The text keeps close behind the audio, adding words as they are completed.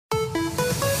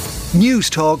News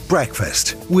Talk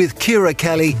Breakfast with Ciara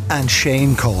Kelly and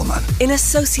Shane Coleman. In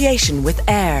association with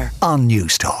AIR On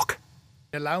News Talk.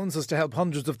 Allowances to help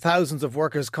hundreds of thousands of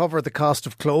workers cover the cost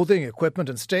of clothing, equipment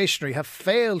and stationery have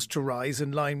failed to rise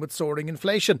in line with soaring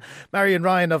inflation. Marion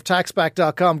Ryan of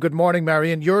taxback.com. Good morning,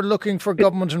 Marion. You're looking for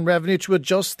government and revenue to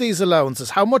adjust these allowances.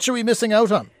 How much are we missing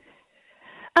out on?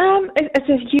 It's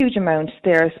a huge amount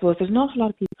there. I suppose there's an awful lot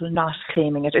of people not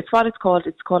claiming it. It's called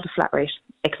a flat rate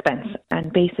expense,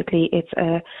 and basically it's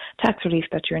a tax relief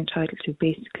that you're entitled to,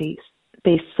 basically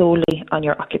based solely on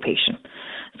your occupation.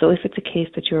 So if it's a case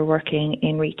that you're working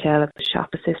in retail as a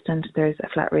shop assistant, there's a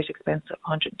flat rate expense of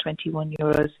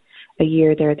 €121 a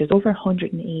year there. There's over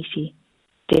 180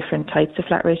 different types of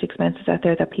flat rate expenses out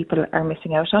there that people are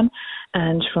missing out on.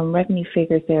 And from revenue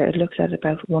figures there, it looks at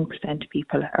about 1% of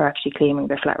people are actually claiming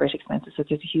their flat rate expenses. So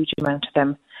there's a huge amount of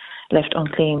them left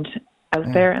unclaimed out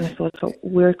there. And I suppose what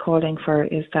we're calling for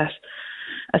is that,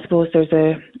 I suppose there's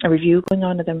a review going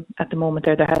on of them at the moment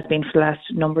there has been for the last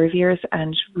number of years,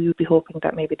 and we would be hoping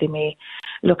that maybe they may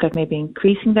look at maybe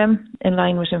increasing them in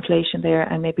line with inflation there,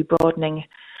 and maybe broadening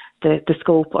the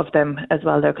scope of them as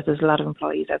well there, because there's a lot of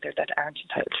employees out there that aren't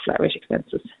entitled to flat rate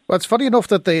expenses. Well, it's funny enough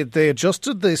that they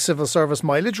adjusted the civil service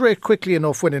mileage rate quickly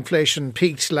enough when inflation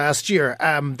peaked last year.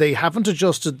 They haven't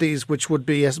adjusted these, which would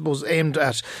be, I suppose, aimed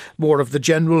at more of the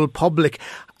general public.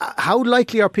 How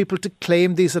likely are people to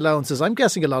claim these allowances? I'm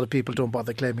guessing a lot of people don't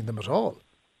bother claiming them at all.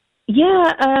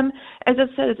 Yeah, as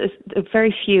I said, it's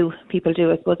very few people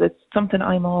do. I suppose it's something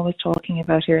I'm always talking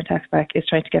about here in Taxback, is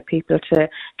trying to get people to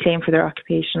claim for their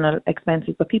occupational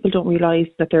expenses, but people don't realise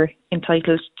that they're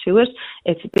entitled to it.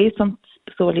 It's based on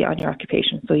solely on your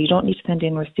occupation, so you don't need to send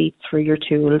in receipts for your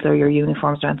tools or your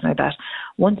uniforms or anything like that.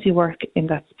 Once you work in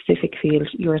that specific field,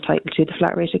 you're entitled to the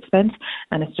flat rate expense,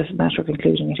 and it's just a matter of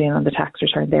including it in on the tax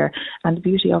return there. And the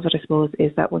beauty of it, I suppose,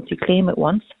 is that once you claim it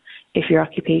once, if your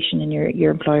occupation and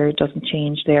your employer doesn't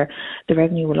change there, the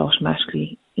revenue will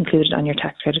automatically include it on your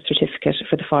tax credit certificate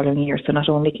for the following year. So not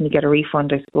only can you get a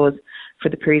refund, I suppose, for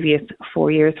the previous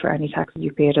 4 years for any taxes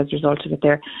you paid as a result of it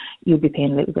there, you'll be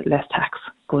paying a little bit less tax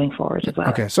going forward as well.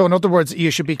 Okay, so in other words,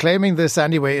 you should be claiming this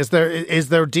anyway. Is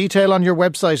there detail on your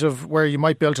website of where you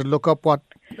might be able to look up what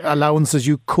allowances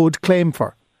you could claim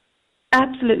for?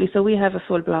 Absolutely. So we have a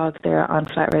full blog there on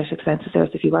flat rate expenses there.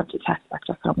 So if you went to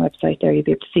taxback.com website there, you'll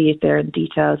be able to see it there and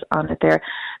details on it there.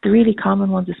 The really common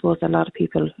ones, I suppose, a lot of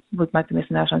people might be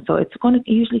missing out on. So it's going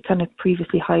to usually kind of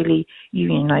previously highly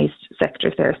unionised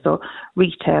sectors there. So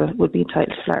retail would be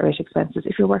entitled to flat rate expenses.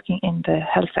 If you're working in the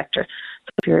health sector, so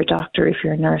if you're a doctor, if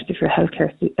you're a nurse, if you're a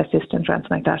healthcare assistant or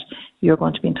anything like that, you're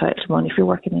going to be entitled to one. If you're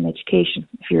working in education,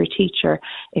 if you're a teacher,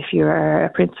 if you're a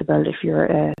principal, if you're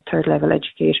a third level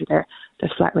educator there,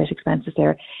 there's flat rate expenses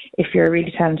there. If you're a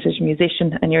really talented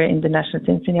musician and you're in the National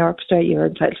Symphony Orchestra, you're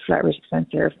entitled to flat rate expense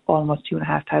there of almost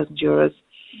 €2,500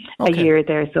 a year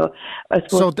there. So I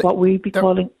suppose what we'd be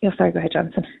calling... sorry, go ahead,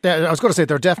 Jonathan. I was going to say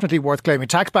they're definitely worth claiming.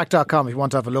 Taxback.com, if you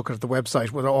want to have a look at the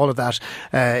website where all of that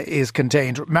is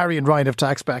contained. Marion Ryan of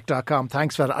taxback.com,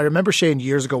 thanks for that. I remember, Shane,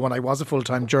 years ago when I was a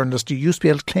full-time journalist, you used to be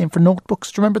able to claim for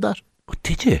notebooks. Do you remember that? Oh,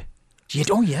 did you?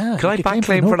 Oh, yeah. Can I back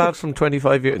claim for that from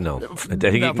 25 years? No. I think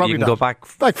you can go back...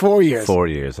 Like 4 years. 4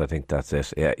 years, I think that's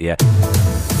it. Yeah.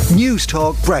 News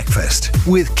Talk Breakfast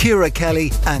with Ciara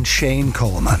Kelly and Shane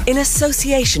Coleman. In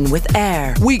association with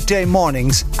AIR. Weekday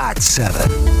mornings at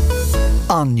 7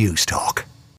 on News Talk.